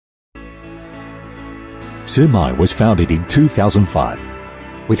SIMAI was founded in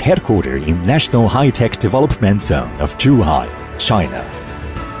 2005, with headquarters in National High-Tech Development Zone of Zhuhai, China.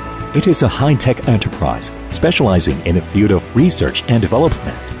 It is a high-tech enterprise specializing in the field of research and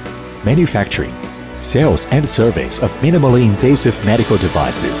development, manufacturing, sales and service of minimally invasive medical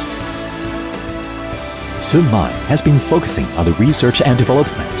devices. SIMAI has been focusing on the research and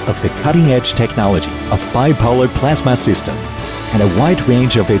development of the cutting-edge technology of bipolar plasma system and a wide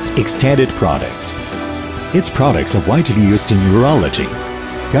range of its extended products. Its products are widely used in urology,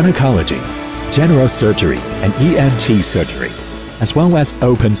 gynecology, general surgery and ENT surgery, as well as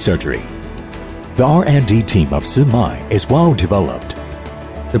open surgery. The R&D team of SIMAI is well developed.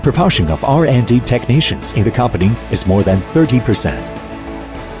 The proportion of R&D technicians in the company is more than 30%.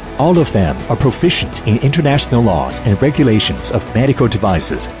 All of them are proficient in international laws and regulations of medical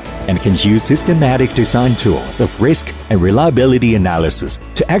devices and can use systematic design tools of risk and reliability analysis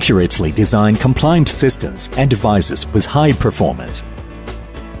to accurately design compliant systems and devices with high performance.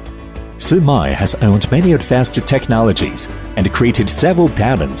 SIMAI has owned many advanced technologies and created several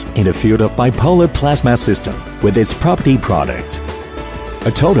patents in the field of bipolar plasma system with its property products.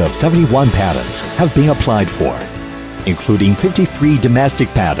 A total of 71 patents have been applied for, including 53 domestic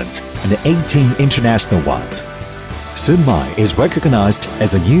patents and 18 international ones. SIMAI is recognized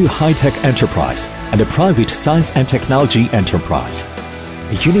as a new high-tech enterprise and a private science and technology enterprise,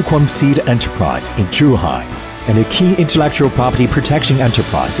 a unicorn seed enterprise in Zhuhai, and a key intellectual property protection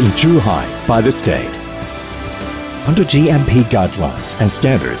enterprise in Zhuhai by the state. Under GMP guidelines and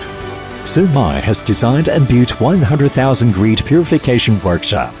standards, SIMAI has designed and built 100,000 grid purification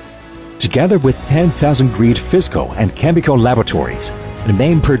workshop, together with 10,000 grid physical and chemical laboratories, and a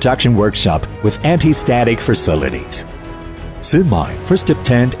main production workshop with anti-static facilities. SIMAI first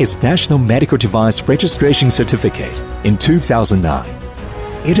obtained its National Medical Device Registration Certificate in 2009.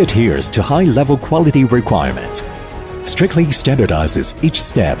 It adheres to high-level quality requirements, strictly standardizes each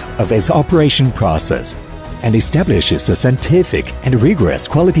step of its operation process, and establishes a scientific and rigorous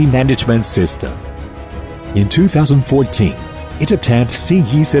quality management system. In 2014, it obtained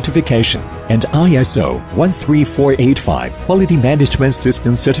CE certification and ISO 13485 Quality Management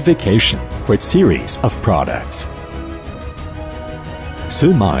System certification for its series of products.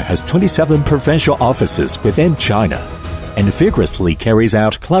 SIMAI has 27 provincial offices within China and vigorously carries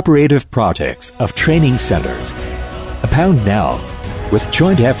out collaborative projects of training centers. Upon now, with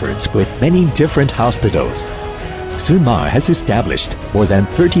joint efforts with many different hospitals, SIMAI has established more than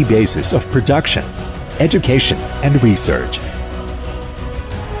 30 bases of production, education and research.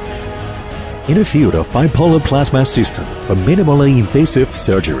 In the field of bipolar plasma system for minimally invasive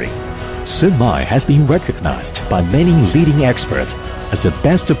surgery, SIMAI has been recognized by many leading experts as the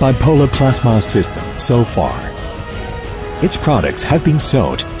best bipolar plasma system so far. Its products have been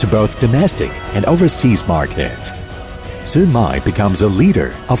sold to both domestic and overseas markets. SIMAI becomes a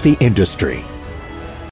leader of the industry.